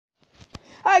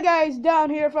Hi guys, down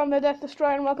here from the Death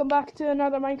Destroyer and welcome back to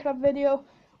another Minecraft video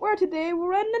where today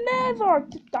we're in the Nether.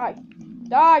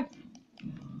 Die.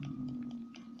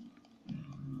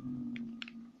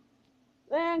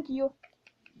 Thank you.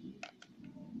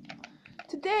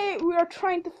 Today we are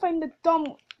trying to find the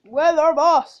dumb Wither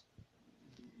boss.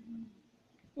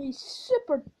 He's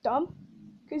super dumb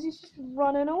because he's just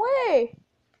running away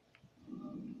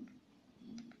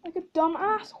like a dumb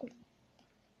asshole.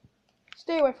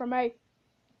 Stay away from me.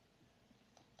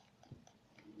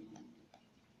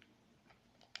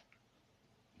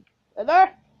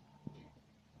 Wither!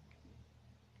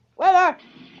 Wither!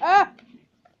 Ah!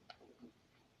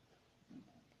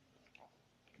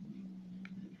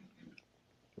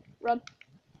 Run.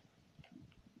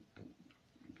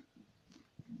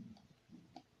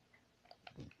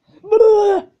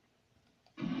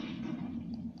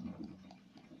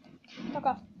 Fuck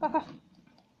off.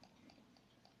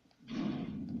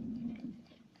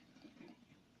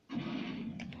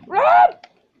 Run!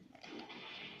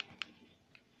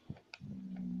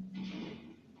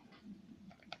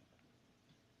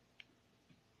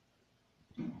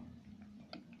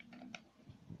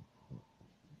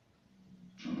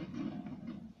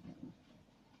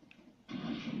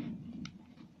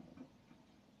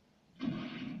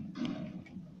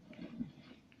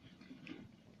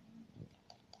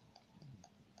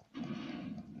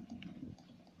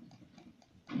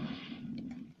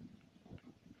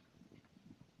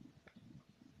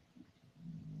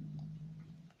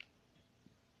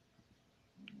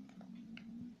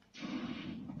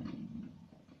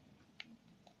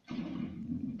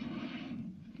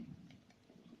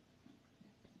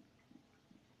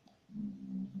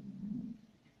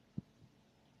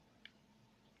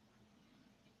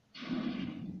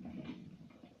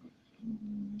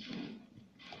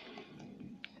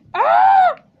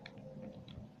 Ah!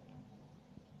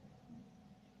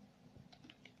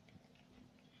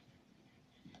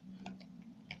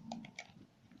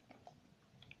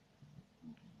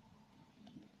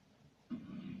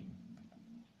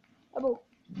 Abu.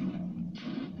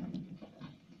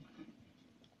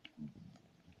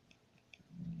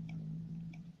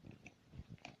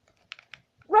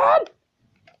 Run!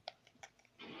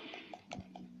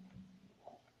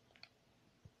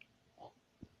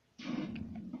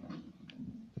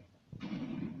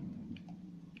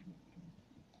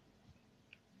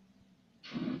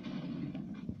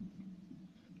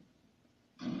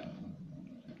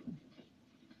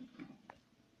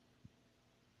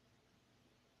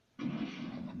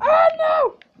 Ah,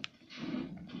 no!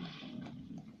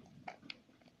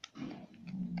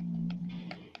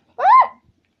 Ah!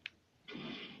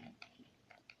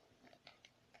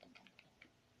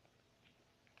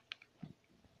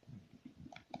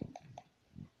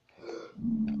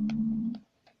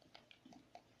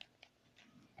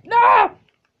 No!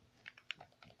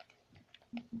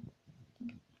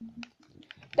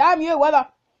 Damn you, Wither!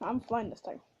 I'm flying this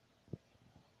time.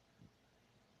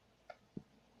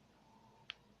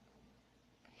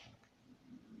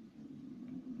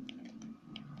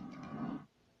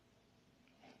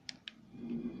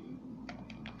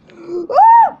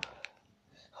 Ah!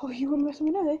 Oh, you were messing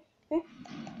me now, eh?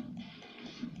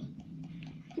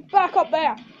 Get back up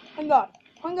there! Hang on.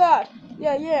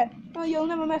 Yeah. Oh, you'll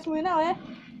never mess with me now, eh?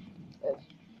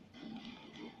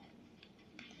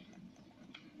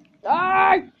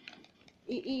 Die!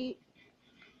 Eat.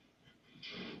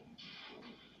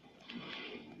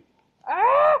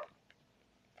 Ah!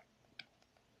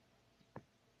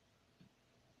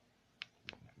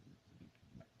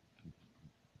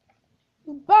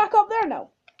 Back up there now.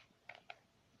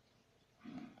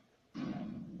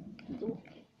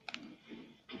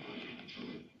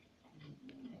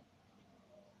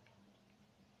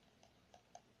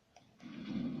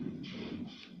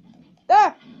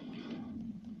 Ah!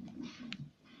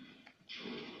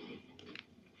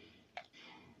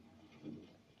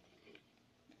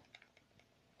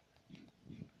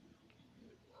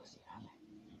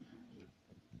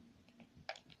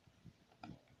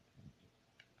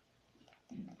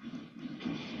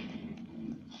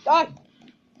 Die!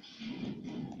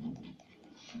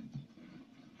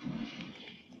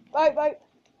 Bye. Die!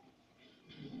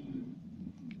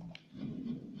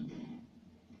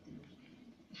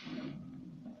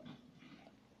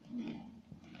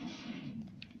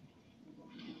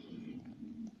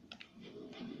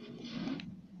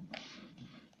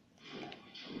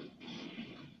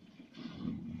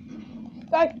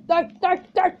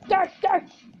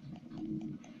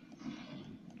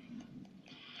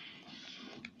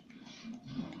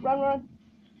 Run.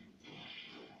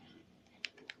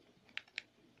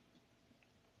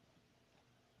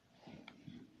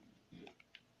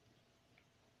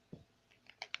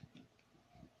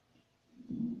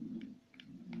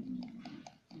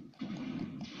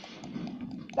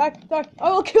 Die, die.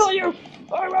 I will kill you.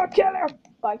 I will kill you.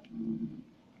 Bye.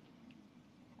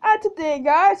 And today,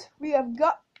 guys, we have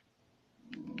got.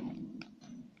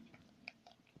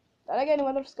 Did I get any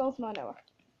other skulls? No, never.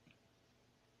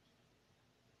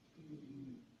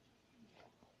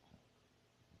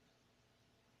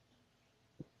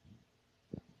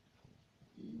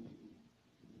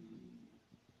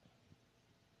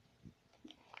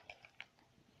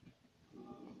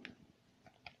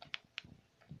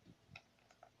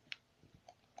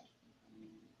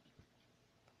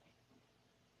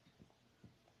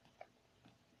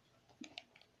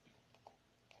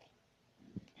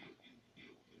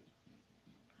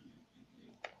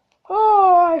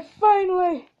 Oh,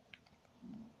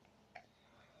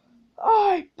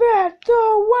 I bet the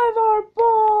weather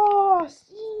boss.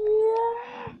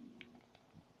 Yeah.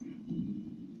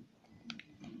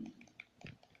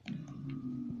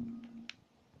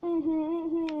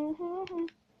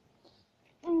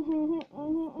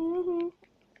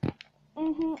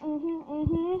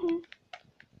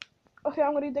 Okay,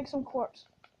 I'm gonna dig some quartz.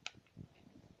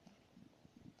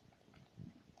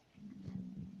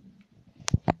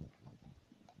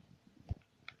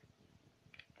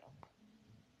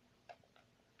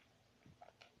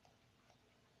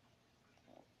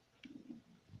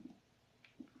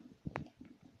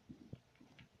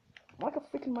 I'm like a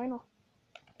freaking miner.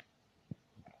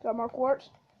 Got more quartz.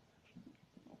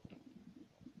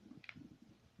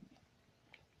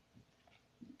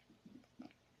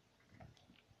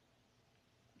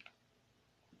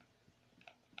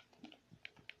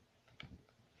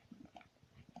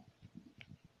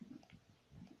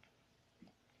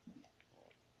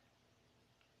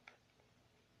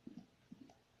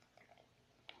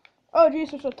 Oh, jeez,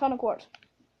 there's a ton of quartz.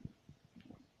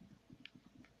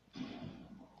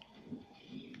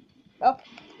 Oh.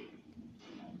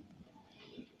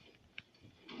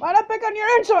 Why'd I pick on your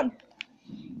ensign?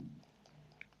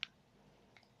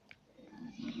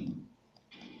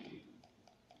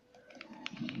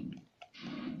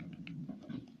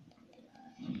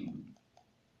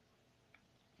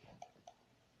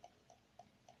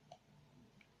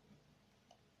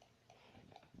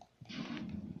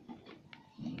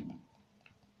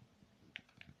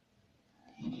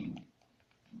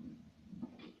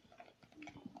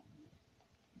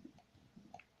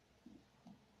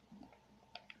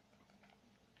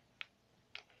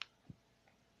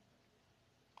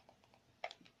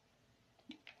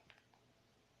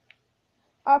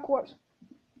 Ah, quartz.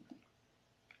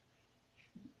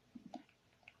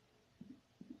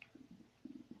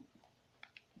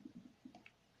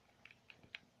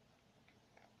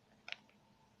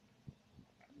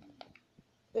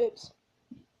 Oops.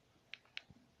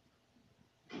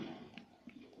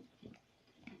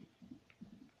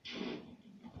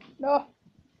 No.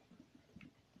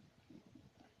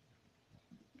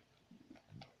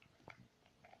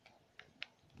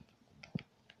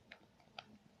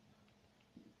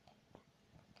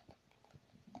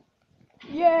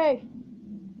 Yay.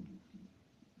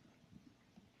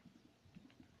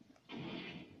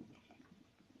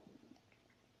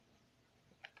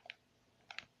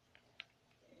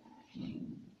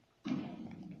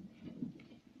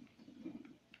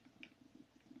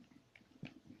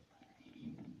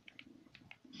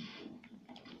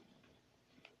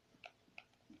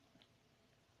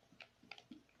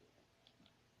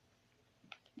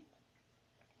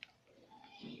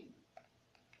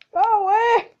 Go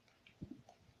away.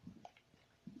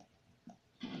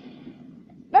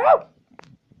 No.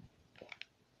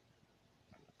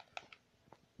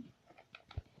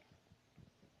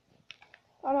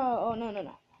 Oh no. Oh no, no,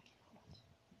 no.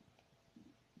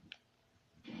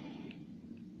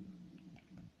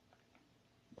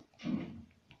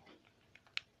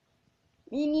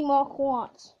 We need more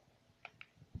quartz.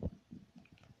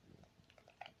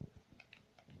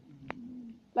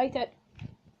 Light it.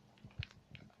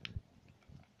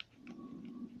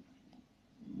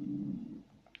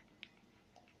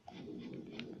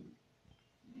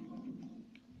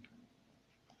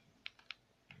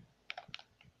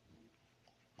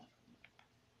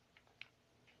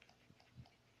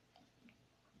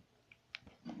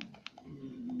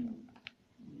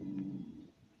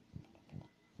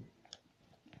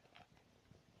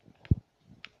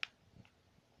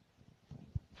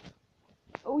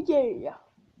 Oh yeah.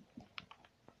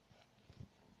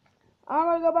 I'm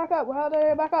gonna go back up. How did I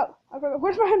get back up? I forgot.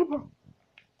 Where's my handlebar?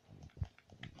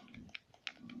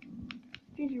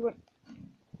 GG went.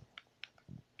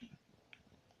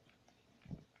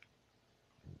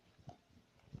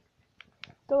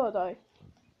 Still I die.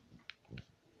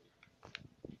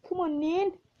 Come on,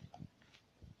 Nan.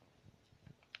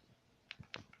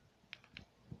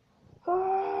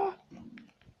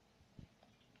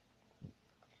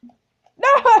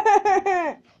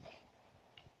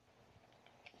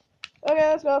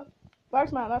 let's go.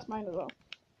 That's mine as well.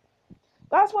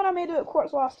 That's when I made it at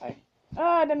quartz last time.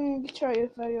 I didn't show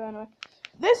you the video anyway.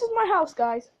 This is my house,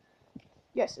 guys.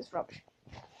 Yes, it's rubbish.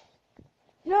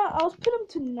 Yeah, I'll put them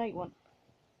to night one.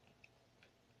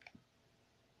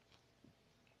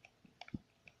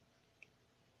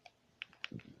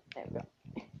 There we go.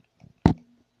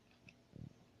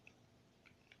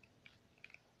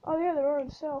 Oh yeah, they're already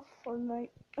set for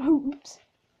night. Oops.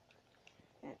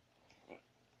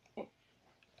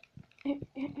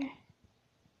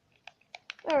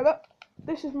 There we go.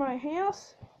 This is my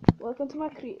house. Welcome to my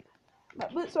crib. My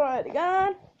boots are already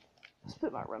gone. Let's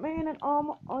put my remaining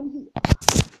armor on here.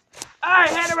 I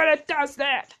hate it when it does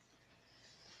that.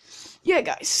 Yeah,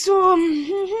 guys. So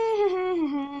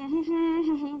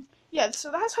yeah,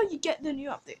 so that's how you get the new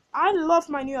update. I love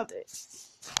my new update.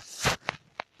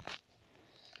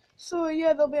 So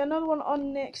yeah, there'll be another one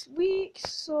on next week.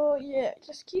 So yeah,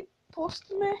 just keep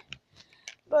posting me.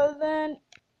 But then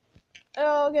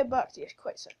I'll get back to you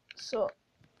quite soon. So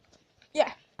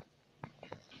yeah.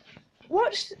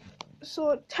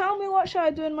 So tell me what should I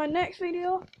do in my next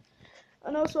video.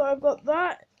 And also I've got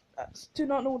that. Do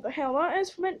not know what the hell that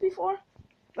is meant to be for.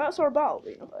 That's our battle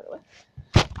arena, by the way.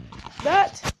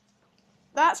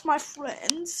 That's my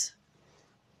friend's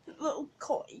little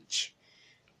cottage.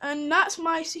 And that's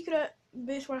my secret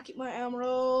base where I keep my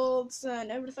emeralds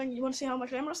and everything. You want to see how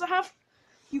much emeralds I have?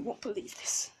 You won't believe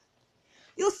this.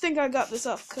 You'll think I got this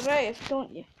off Crave,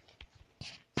 don't you?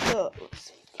 So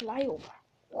let's fly over.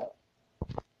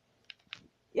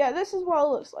 Yeah, this is what it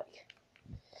looks like.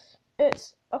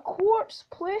 It's a quartz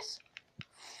place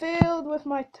filled with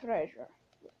my treasure.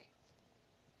 Look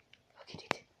at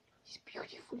it. It's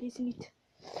beautiful, isn't it?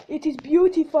 It is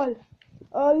beautiful.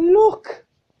 Look.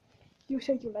 You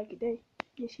said you like it, eh?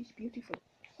 Yes, it's beautiful.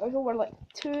 There's over like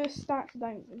 2 stacks of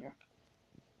diamonds in here.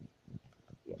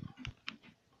 Yeah.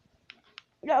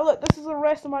 Yeah, look, this is the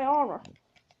rest of my armor.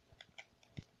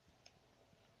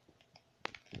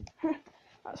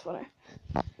 That's funny.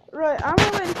 Right, I'm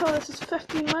gonna wait until this is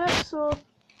 15 minutes, so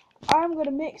I'm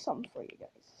gonna make something for you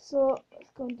guys. So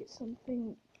let's go and get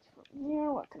something from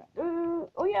here. What can I do?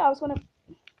 Oh yeah, I was gonna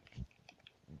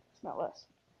smell this.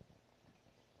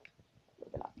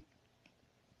 Look at that.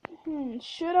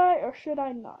 Should I or should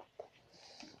I not?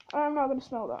 I'm not gonna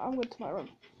smell that. I'm going to my room.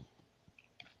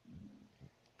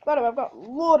 By the way, I've got a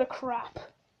load of crap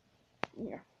in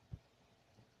here.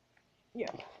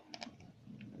 Yeah.